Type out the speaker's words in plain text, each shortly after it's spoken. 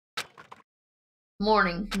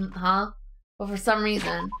Morning, huh? But for some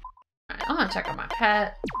reason... Alright, I'm gonna check on my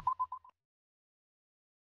pet.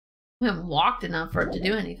 I haven't walked enough for it to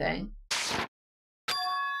do anything.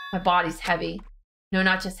 My body's heavy. No,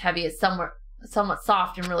 not just heavy, it's somewhat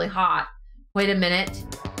soft and really hot. Wait a minute.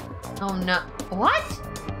 Oh no. What?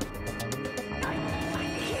 I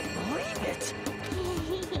can't believe it.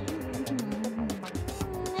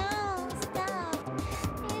 No, stop.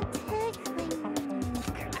 It's tickling.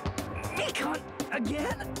 Econ,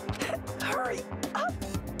 again? Hurry up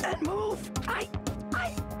and move. I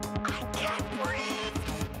can't breathe.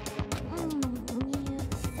 You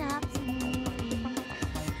stopped moving.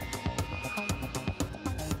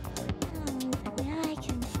 Now I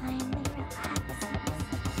can finally relax.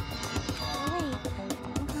 Wait,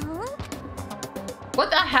 huh? What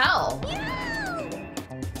the hell?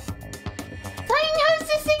 Playing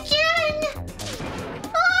hostess again!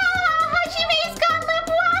 Ah, Hajime's gone limp!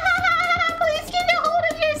 Ah, please get a hold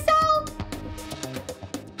of yourself!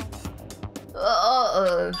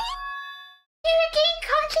 You regained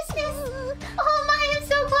consciousness! Oh my, I'm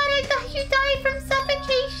so glad. I thought you died from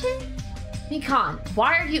suffocation. Mikan,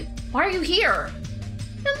 why are you here?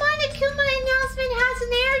 The Monokuma announcement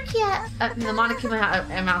hasn't aired yet. The Monokuma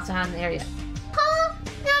announcement hasn't aired yet. Huh?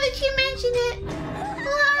 Now that you mention it.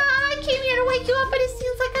 I came here to wake you up, but it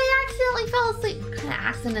seems like I accidentally fell asleep. What kind of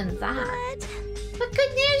accident is that? But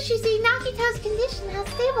good news, you see, Nakito's condition has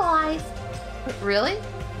stabilized. Really?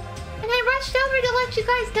 And I rushed over to let you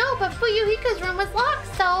guys know, but Fuyuhika's room was locked,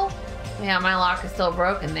 so... Yeah, my lock is still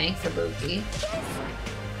broken, thanks, Ibuki.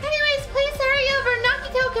 Anyways, please hurry over.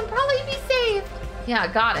 Nakito can probably be saved. Yeah,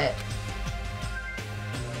 got it.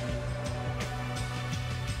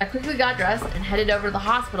 I quickly got dressed and headed over to the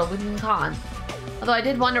hospital with Mikan. Although I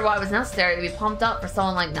did wonder why it was necessary to be pumped up for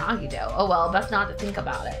someone like Nagito. Oh well, best not to think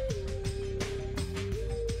about it.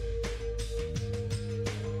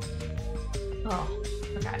 Oh,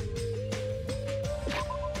 okay.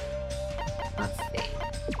 Let's see.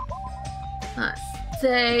 Let's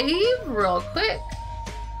save real quick.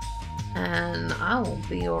 And I will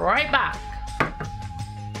be right back.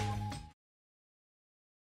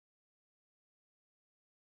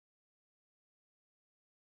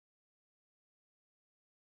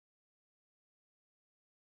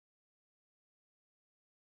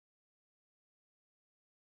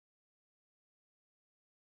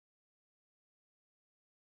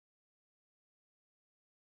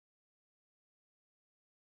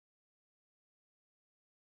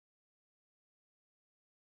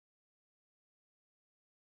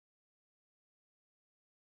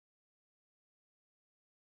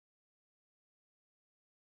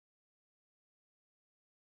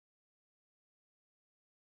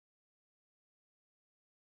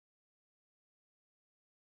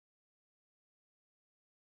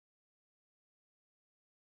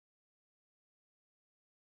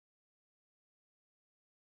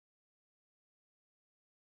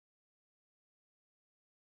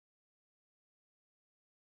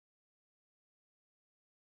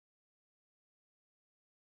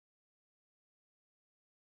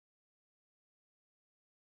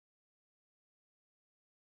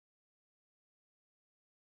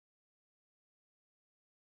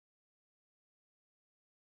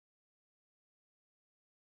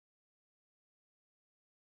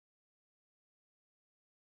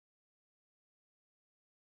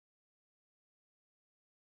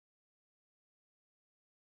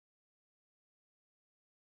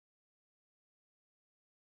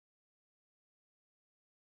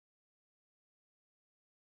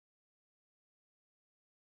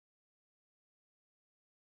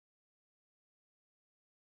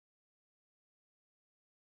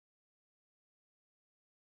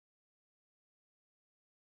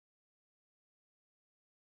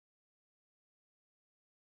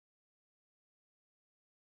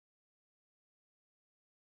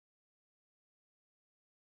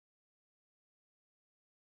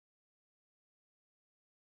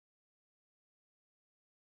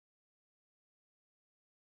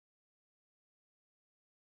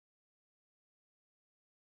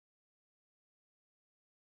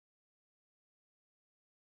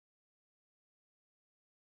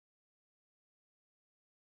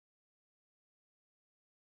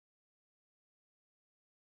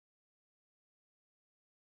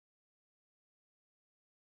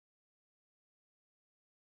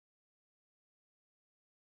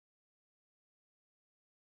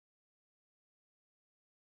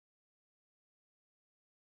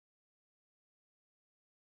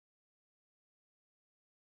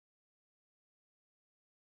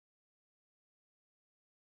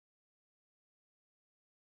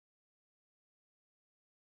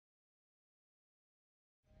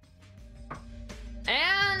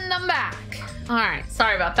 And I'm back. Alright,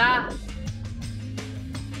 sorry about that.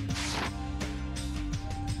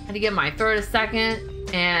 Had to give my throat a second,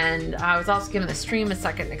 and I was also giving the stream a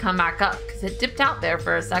second to come back up because it dipped out there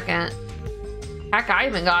for a second. Heck, I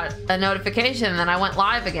even got a notification and then I went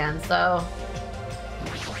live again, so.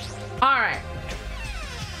 Alright.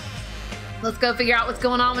 Let's go figure out what's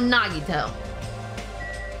going on with Nagito.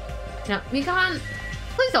 Now, Mikan,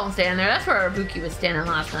 please don't stand there. That's where Ibuki was standing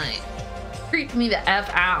last night. Creeped me the F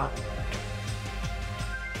out.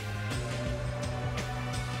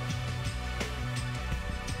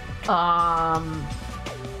 I'm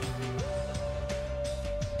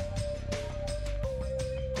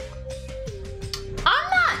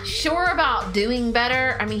not sure about doing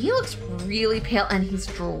better. I mean, he looks really pale and he's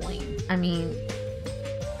drooling. I mean,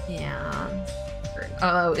 yeah.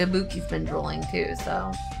 Oh, Ibuki's been drooling too,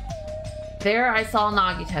 so. There I saw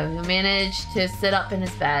Nagito, who managed to sit up in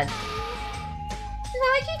his bed.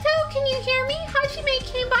 Nagito, can you hear me? Hajime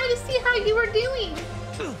came by to see how you were doing.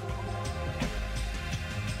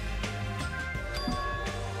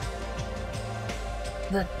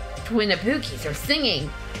 The twin Ibukis are singing.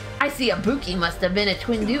 I see Ibuki must have been a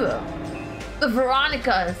twin duo. The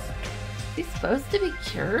Veronicas. Is he supposed to be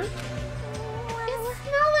cured? It's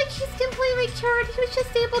not like he's completely cured. He was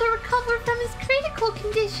just able to recover from his critical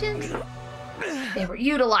condition. They were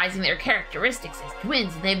utilizing their characteristics as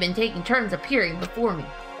twins, and they've been taking turns appearing before me.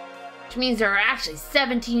 Which means there are actually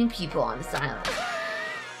 17 people on this island.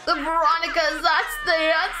 The Veronicas, that's the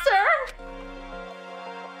answer!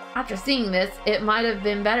 After seeing this, it might have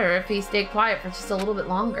been better if he stayed quiet for just a little bit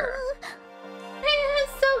longer. I'm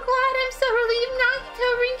so glad. I'm so relieved Nagito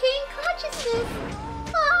regained consciousness.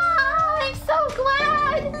 Ah, I'm so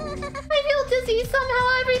glad. I feel dizzy. Somehow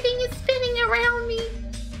everything is spinning around me.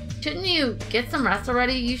 Shouldn't you get some rest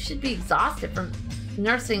already? You should be exhausted from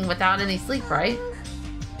nursing without any sleep, right?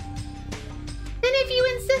 Then if you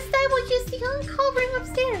insist, I will use the on-call room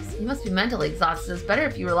upstairs. You must be mentally exhausted. It's better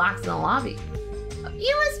if you relax in the lobby.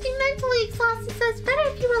 You must be mentally exhausted, so it's better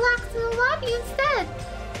if you relax in the lobby instead.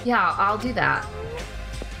 Yeah, I'll do that.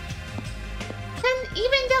 And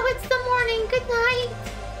even though it's the morning, good night.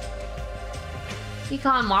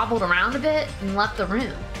 Mikan wobbled around a bit and left the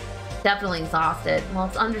room. Definitely exhausted. Well,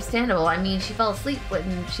 it's understandable. I mean, she fell asleep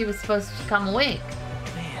when she was supposed to come awake.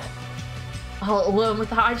 Man. All alone with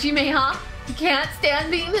Hajime, huh? You can't stand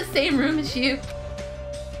being in the same room as you.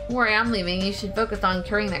 Don't worry, I'm leaving. You should focus on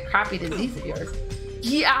curing that crappy disease of yours.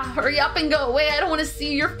 Yeah, hurry up and go away. I don't want to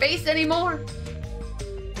see your face anymore.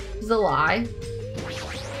 It's a lie.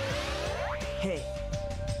 Hey.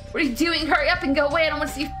 What are you doing? Hurry up and go away. I don't want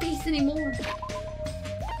to see your face anymore.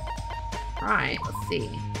 Alright, let's see.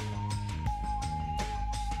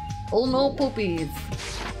 Oh no, poopies.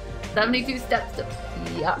 72 steps to...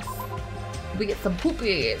 Yes. We get some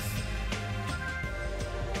poopies.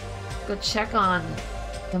 Go check on...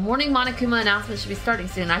 The morning Monokuma announcement should be starting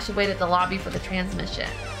soon. I should wait at the lobby for the transmission.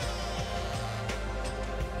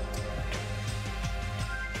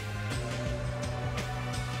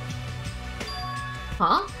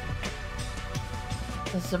 Huh?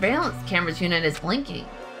 The surveillance camera's unit is blinking.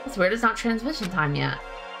 That's weird, it's not transmission time yet.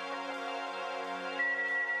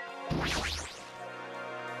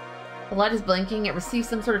 The light is blinking. It receives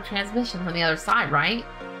some sort of transmission from the other side, right?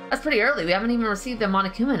 That's pretty early. We haven't even received the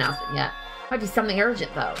Monokuma announcement yet. Might be something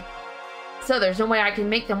urgent, though. So there's no way I can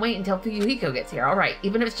make them wait until Fuyuhiko gets here. Alright,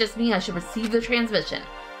 even if it's just me, I should receive the transmission.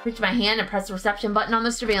 Reach my hand and press the reception button on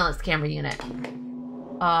the surveillance camera unit.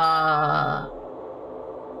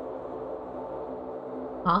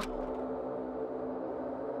 Huh?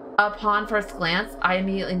 Upon first glance, I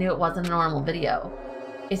immediately knew it wasn't a normal video.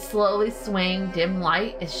 A slowly swaying dim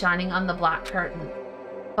light is shining on the black curtain.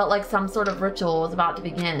 Felt like some sort of ritual was about to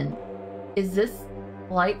begin. Is this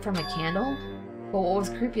light from a candle? But what was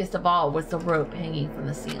creepiest of all was the rope hanging from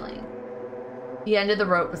the ceiling. The end of the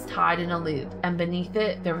rope was tied in a loop, and beneath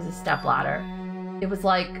it there was a stepladder. It was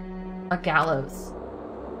like a gallows.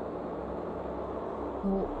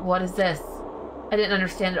 What is this? I didn't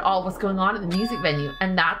understand at all what's going on at the music venue,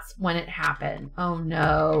 and that's when it happened. Oh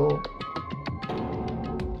no.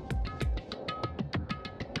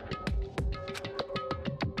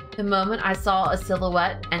 The moment I saw a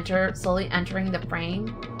silhouette slowly entering the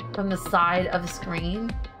frame from the side of the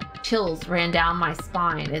screen, chills ran down my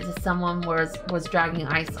spine as if someone was dragging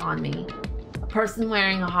ice on me. A person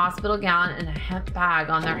wearing a hospital gown and a hemp bag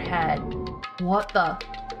on their head. What the?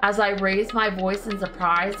 As I raised my voice in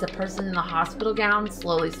surprise, the person in the hospital gown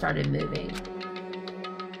slowly started moving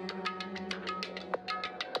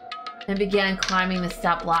and began climbing the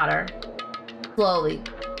step ladder. Slowly,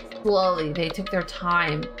 they took their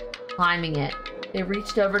time climbing it. They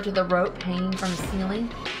reached over to the rope hanging from the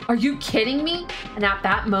ceiling. Are you kidding me? And at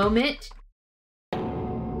that moment...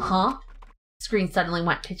 Huh? The screen suddenly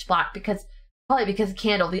went pitch black probably because the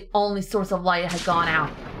candle, the only source of light, had gone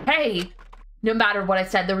out. Hey! No matter what I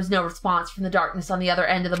said, there was no response from the darkness on the other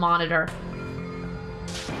end of the monitor.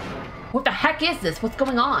 What the heck is this? What's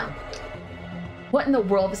going on? What in the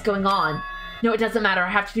world is going on? No, it doesn't matter. I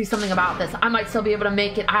have to do something about this. I might still be able to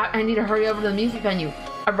make it. I need to hurry over to the music venue.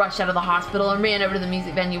 I rushed out of the hospital and ran over to the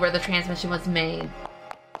music venue where the transmission was made.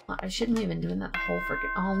 Well, I shouldn't have been doing that the whole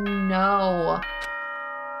freaking... Oh, no.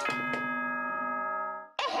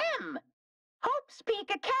 Ahem! Hope's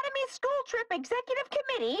Peak Academy School Trip Executive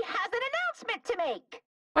Committee has an announcement to make.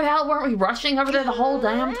 Why the hell weren't we rushing over there the whole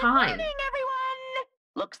damn time? Good morning, everyone!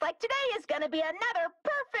 Looks like today is gonna be another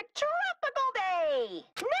perfect tropical day!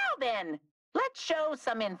 Now then, let's show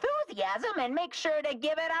some enthusiasm and make sure to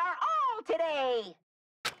give it our all today!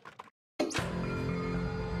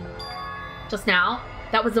 Just now,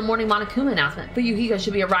 that was the morning Monokuma announcement. But Yuhiko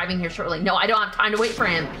should be arriving here shortly. No, I don't have time to wait for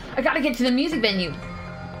him. I gotta get to the music venue.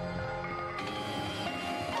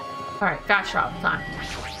 Alright, fast travel time.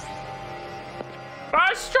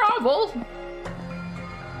 Fast travel!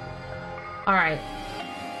 Alright.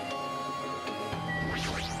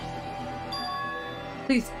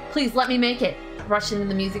 Please let me make it. Rush into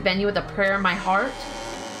the music venue with a prayer in my heart.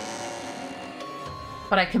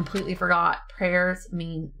 But I completely forgot. Prayers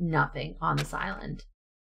mean nothing on this island.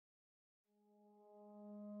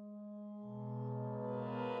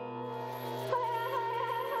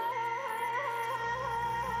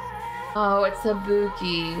 Oh, it's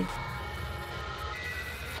Ibuki.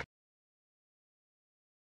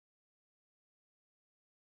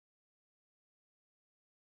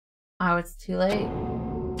 Oh, it's too late.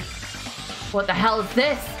 What the hell is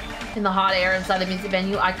this? In the hot air inside the music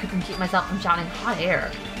venue, I couldn't keep myself from shouting, hot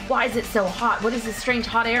air. Why is it so hot? What is this strange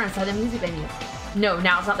hot air inside the music venue? No,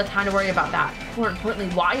 now's not the time to worry about that. More importantly,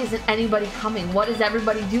 why isn't anybody coming? What is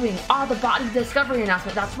everybody doing? Ah, the body discovery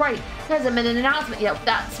announcement. That's right. There hasn't been an announcement yet.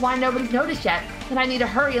 That's why nobody's noticed yet. Then I need to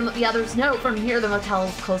hurry and let the others know. From here, the motel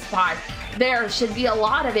is close by. There should be a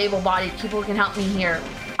lot of able-bodied people who can help me here.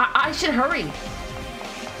 I should hurry.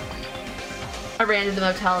 I ran to the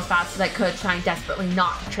motel as fast as I could, trying desperately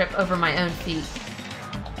not to trip over my own feet.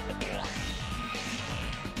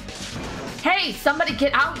 Hey, somebody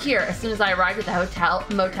get out here! As soon as I arrived at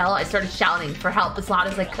the motel, I started shouting for help as loud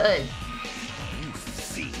as I could.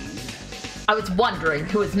 I was wondering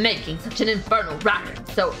who was making such an infernal racket,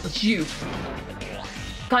 so it was you.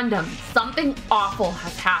 Gundam, something awful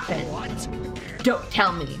has happened. What? Don't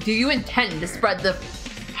tell me. Do you intend to spread the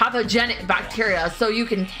pathogenic bacteria so you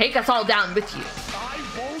can take us all down with you? I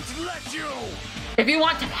won't let you! If you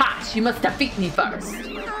want to pass, you must defeat me first.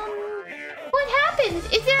 What happened?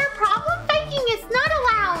 Is there a problem? Fighting is not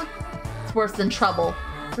allowed. It's worse than trouble.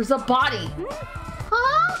 There's a body.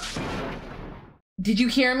 Huh? Did you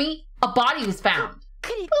hear me? A body was found.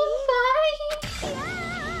 Could it be?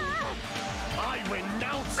 I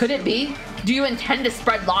renounce. Could it be? Do you intend to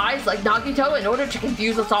spread lies like Nagito in order to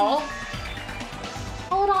confuse us all?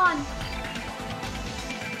 Hold on.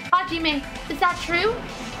 Hajime, is that true?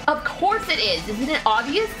 Of course it is. Isn't it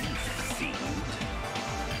obvious?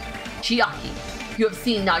 Chiaki, you have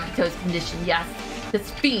seen Nagito's condition, yes?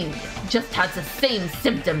 This fiend just has the same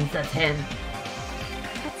symptoms as him.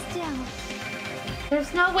 But still,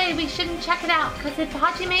 there's no way we shouldn't check it out, because if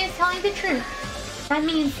Hajime is telling the truth, that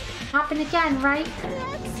means it happened again, right?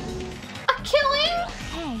 A killing?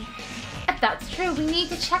 Hey. If that's true, we need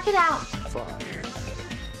to check it out. Fine.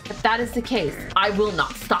 If that is the case, I will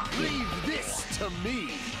not stop you. Leave this to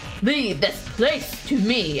me. Leave this place to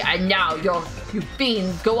me, and now you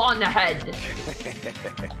fiends go on ahead.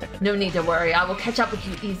 No need to worry, I will catch up with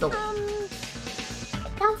you easily.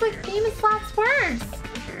 Sounds like famous last words.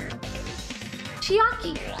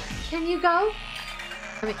 Chiaki, can you go?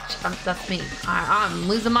 I mean, that's me. I'm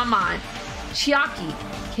losing my mind. Chiaki,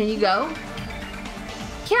 can you go?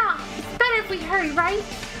 Yeah, it's better if we hurry, right?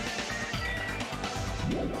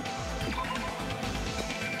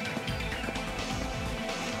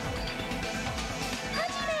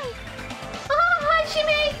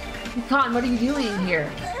 Hajime! Kon, what are you doing here?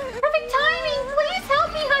 Perfect timing! Please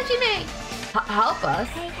help me, Hajime! Help us?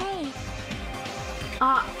 Hey.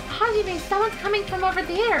 Hajime, someone's coming from over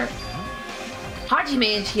there.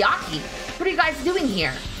 Hajime and Chiaki, what are you guys doing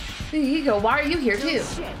here? Yuhiko, why are you here too?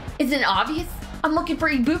 Isn't it obvious? I'm looking for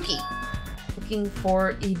Ibuki. Looking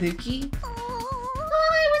for Ibuki?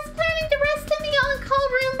 I was planning to rest in the on-call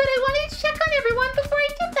room, but I wanted to check on everyone before I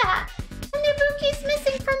did that. And Ibuki's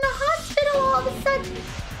missing from the hospital all of a sudden.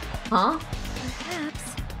 Huh?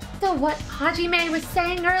 Perhaps to what Hajime was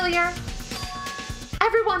saying earlier.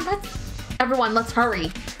 Everyone, let's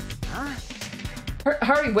hurry. Huh?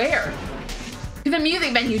 Hurry where? To the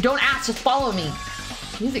music venue. Don't ask, just follow me.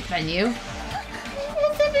 Music venue? Is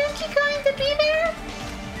Ibuki going to be there?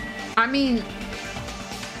 I mean,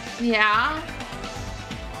 yeah.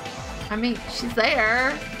 I mean, she's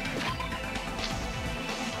there.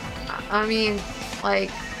 I mean,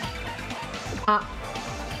 like,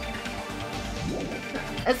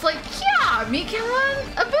 it's like, yeah, Mikan,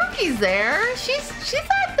 Ibuki's there. She's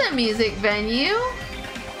at the music venue.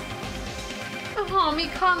 Oh,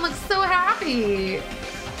 Mikan looks so happy.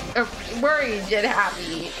 Or worried yet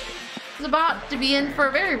happy. She's about to be in for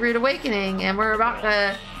a very rude awakening, and we're about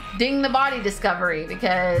to ding the body discovery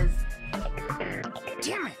because...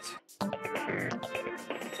 Damn it!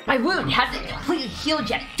 My wound hasn't completely healed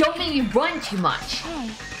yet. Don't make me run too much. Hey,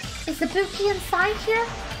 is Ibuki inside here?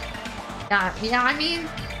 Yeah, I mean,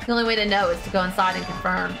 the only way to know is to go inside and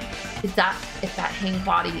confirm if that hanged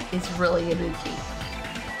body is really Ibuki.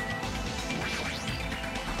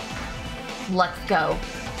 Let's go.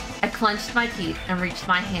 I clenched my teeth and reached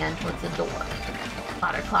my hand towards the door.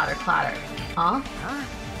 Clatter, clatter, clatter. Huh?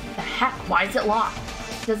 The heck? Why is it locked?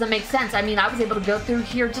 Doesn't make sense. I mean, I was able to go through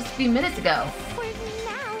here just a few minutes ago. Where's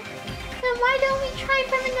now? Then why don't we try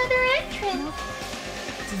from another entrance?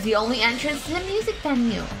 This is the only entrance to the music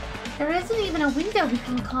venue. There isn't even a window we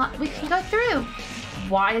can go through.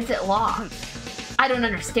 Why is it locked? I don't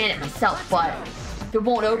understand it myself, but if it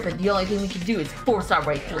won't open, the only thing we can do is force our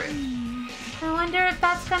way through. I wonder if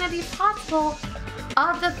that's gonna be possible.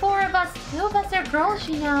 Of the four of us, 2 of us are girls,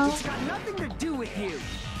 you know. It's got nothing to do with you.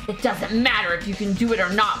 It doesn't matter if you can do it or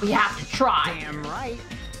not. We have to try. Damn right.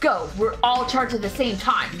 Go. We're all charged at the same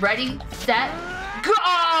time. Ready, set,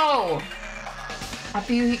 go!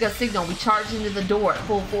 After Yuhiko's signal, we charge into the door at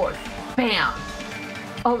full force. Bam!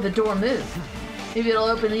 Oh, the door moved. Maybe it'll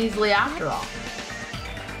open easily after all.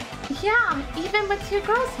 Yeah, even with 2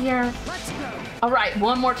 girls here. Let's go. All right,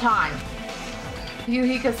 one more time.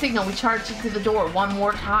 Yuhiko's signal, we charge into the door one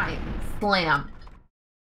more time. Slam.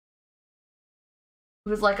 It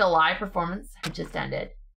was like a live performance had just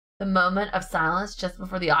ended. The moment of silence just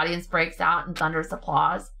before the audience breaks out in thunderous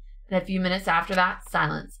applause. And a few minutes after that,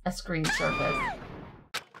 silence. A screen surfaced.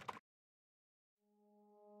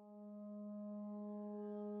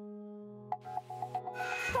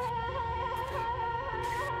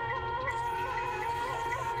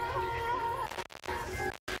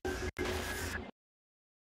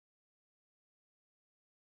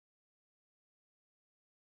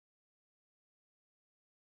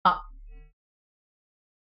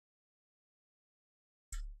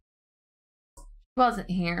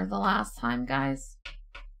 Wasn't here the last time, guys.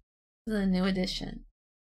 This is a new edition.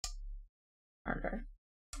 Murder.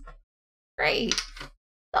 Great.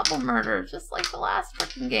 Double murder, just like the last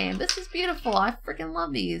freaking game. This is beautiful. I freaking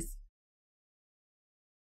love these.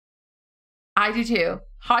 I do too.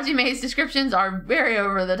 Hajime's descriptions are very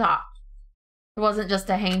over the top. It wasn't just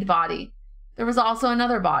a hanged body. There was also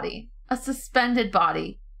another body. A suspended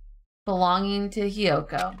body. Belonging to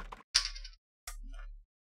Hiyoko.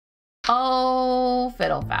 Oh,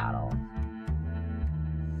 fiddle faddle.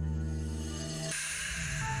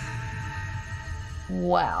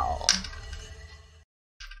 Well.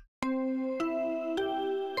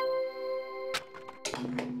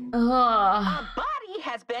 A body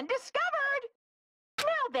has been discovered. Now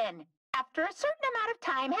then, after a certain amount of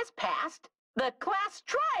time has passed, the class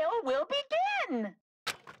trial will begin.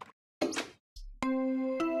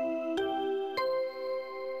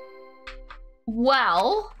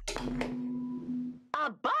 Well. A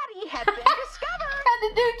body has been discovered. Had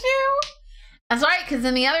to do too. That's right, because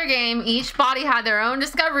in the other game, each body had their own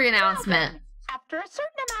discovery announcement. After a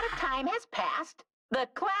certain amount of time has passed, the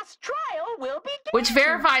class trial will begin. Which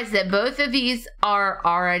verifies that both of these are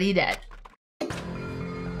already dead.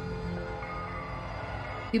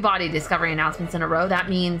 2 body discovery announcements in a row. That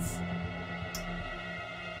means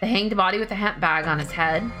the hanged body with a hemp bag on his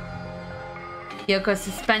head. Hyoko's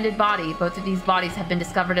suspended body. Both of these bodies have been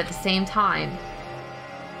discovered at the same time.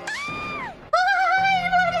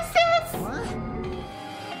 What is this?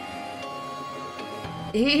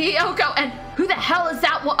 Hyoko, and who the hell is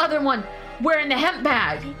that other one wearing the hemp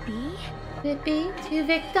bag? Could it be 2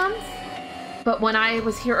 victims? But when I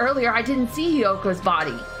was here earlier, I didn't see Hyoko's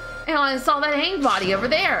body. And I saw that hanged body over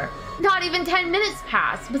there. Not even 10 minutes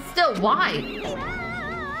passed, but still, why?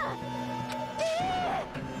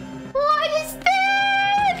 What is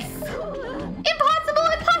this? Impossible,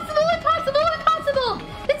 impossible, impossible, impossible!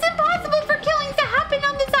 It's impossible for killings to happen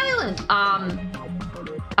on this island!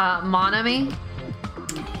 Monami?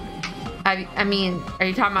 I mean, are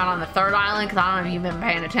you talking about on the third island? Because I don't know if you've been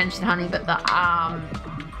paying attention, honey, but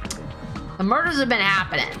the murders have been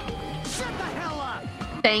happening. Shut the hell up!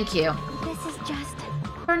 Thank you. This is just...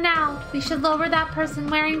 For now, we should lower that person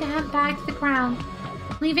wearing the hemp bag to the ground.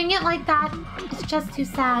 Leaving it like that is just too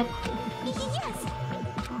sad. Yes.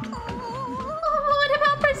 What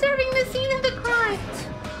about preserving the scene of the crime?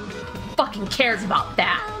 Fucking cares about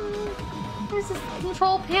that. There's this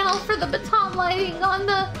control panel for the baton lighting on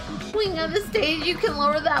the wing of the stage. You can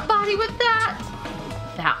lower that body with that.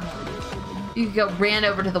 That one. You could go ran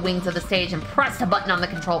over to the wings of the stage and press a button on the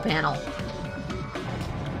control panel.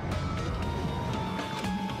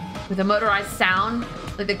 With a motorized sound,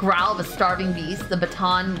 like the growl of a starving beast, the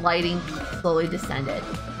baton lighting slowly descended.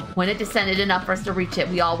 When it descended enough for us to reach it,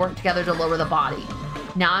 we all worked together to lower the body.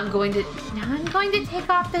 Now I'm going to take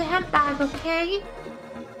off the hemp bag, okay?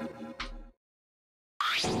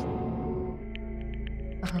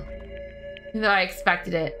 Even though I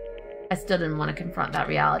expected it, I still didn't want to confront that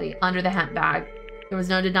reality. Under the hemp bag, there was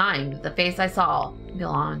no denying that the face I saw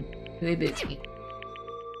belonged to Ibuki.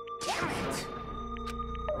 It's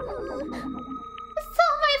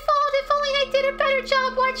all my fault. If only I did a better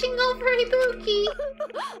job watching over Ibuki.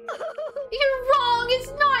 You're wrong.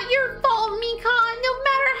 It's not your fault, Mika. No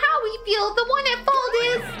matter how we feel, the one at fault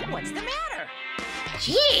is... What's the matter?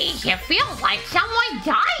 Geez, it feels like someone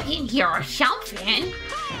died in here or something.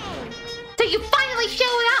 So you finally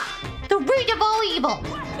showed up. The root of all evil.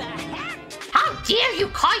 What the heck? How dare you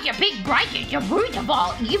call your big brother the root of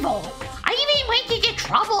all evil? I even went to the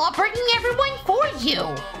trouble of bringing everyone for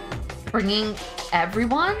you. Bringing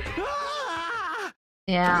everyone? Ah!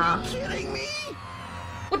 Yeah. Are you kidding me?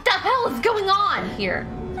 What the hell is going on here?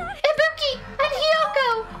 Ibuki and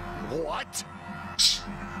Hiyoko. What?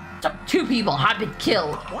 So 2 people have been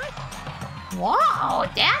killed. What? Whoa,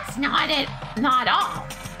 that's not it. Not all.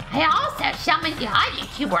 I also summoned the others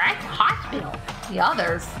who were at the hospital. The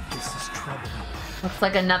others? This is trouble. Looks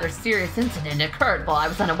like another serious incident occurred while I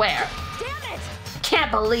was unaware. Damn it!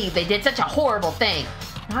 Can't believe they did such a horrible thing.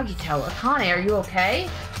 Nagito, Akane, are you okay?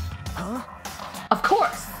 Huh? Of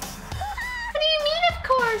course. What do you mean, of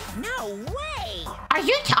course? No way! Are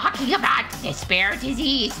you talking about the despair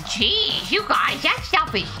disease? Jeez, you guys, that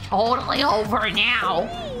stuff is totally over now.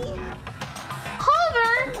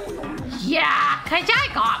 Over? Yeah, 'cause I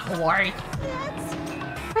got bored.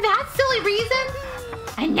 For that silly reason?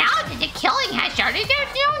 And now that the killing has started,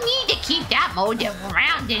 there's no need to keep that motive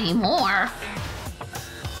around anymore.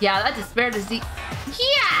 Yeah, that despair disease.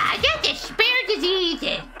 Yeah, that despair disease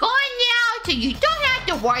is gone now, so you don't have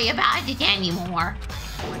to worry about it anymore.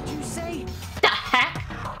 What'd you say? The heck?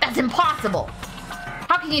 That's impossible.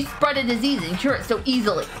 How can you spread a disease and cure it so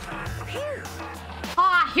easily?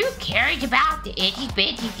 Who cares about the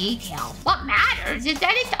itty-bitty details? What matters is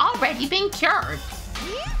that it's already been cured.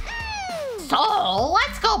 So,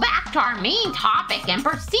 let's go back to our main topic and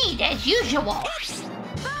proceed as usual.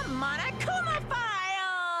 The Monokuma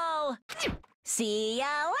file! See ya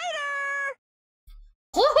later!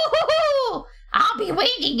 Woo-hoo-hoo-hoo! I'll be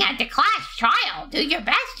waiting at the class trial. Do your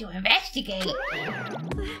best to investigate.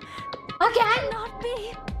 Again? Not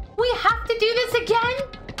me. We have to do this again?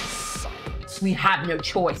 We have no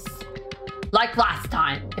choice. Like last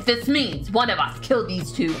time, if this means one of us killed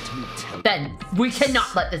these 2, then we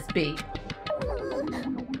cannot let this be.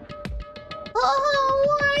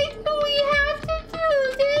 Oh, why do we have to do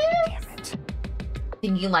this? Damn it.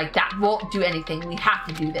 Thinking like that won't do anything. We have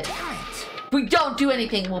to do this. If we don't do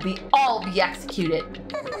anything, we'll all be executed.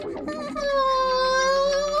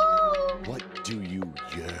 What do you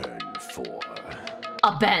yearn for?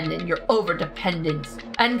 Abandon your overdependence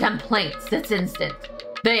and complaints this instant.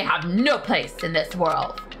 They have no place in this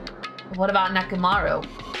world. What about Nekomaru?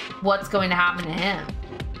 What's going to happen to him?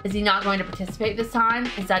 Is he not going to participate this time?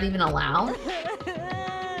 Is that even allowed?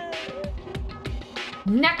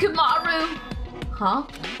 Nekomaru! Huh?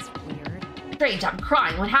 That's weird. Strange, I'm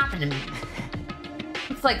crying. What happened to me?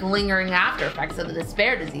 Looks like lingering after effects of the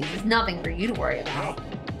despair disease is nothing for you to worry about.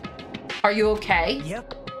 Are you okay?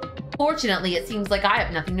 Yep. Fortunately, it seems like I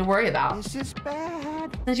have nothing to worry about. This is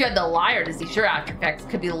bad. Since you had the liar disease, sure after effects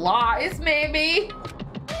could be lies, maybe?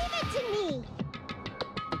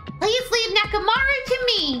 Please leave Nekomaru to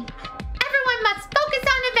me. Everyone must focus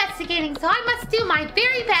on investigating, so I must do my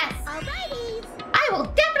very best. Alrighty. I will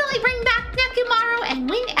definitely bring back Nekomaru and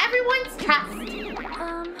win everyone's trust.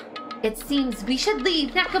 It seems we should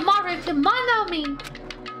leave Nekomaru to Monomi.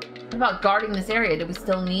 What about guarding this area? Do we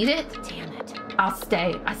still need it? Damn it. I'll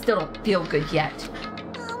stay. I still don't feel good yet.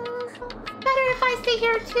 Better if I stay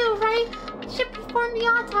here too, right? Should perform the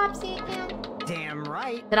autopsy again. Damn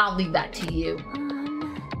right. Then I'll leave that to you.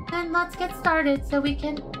 Then then let's get started so we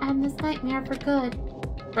can end this nightmare for good.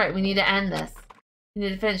 Right, we need to end this. We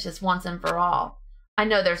need to finish this once and for all. I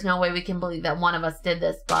know there's no way we can believe that one of us did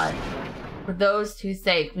this, but for those two's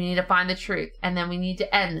sake, we need to find the truth, and then we need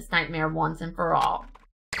to end this nightmare once and for all.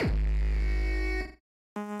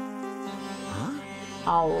 Huh?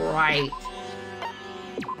 All right.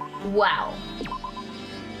 Well,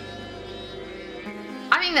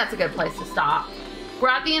 I think that's a good place to stop. We're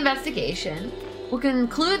at the investigation. We'll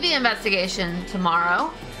conclude the investigation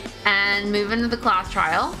tomorrow and move into the class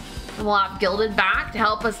trial. And we'll have Gilded back to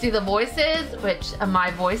help us do the voices, which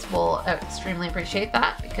my voice will extremely appreciate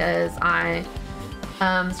that because I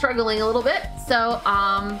am struggling a little bit. So,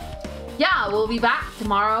 yeah, we'll be back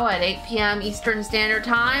tomorrow at 8 p.m. Eastern Standard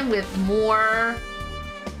Time with more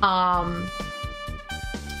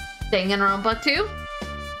Danganronpa 2.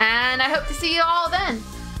 And I hope to see you all then.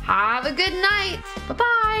 Have a good night.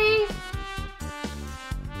 Bye-bye.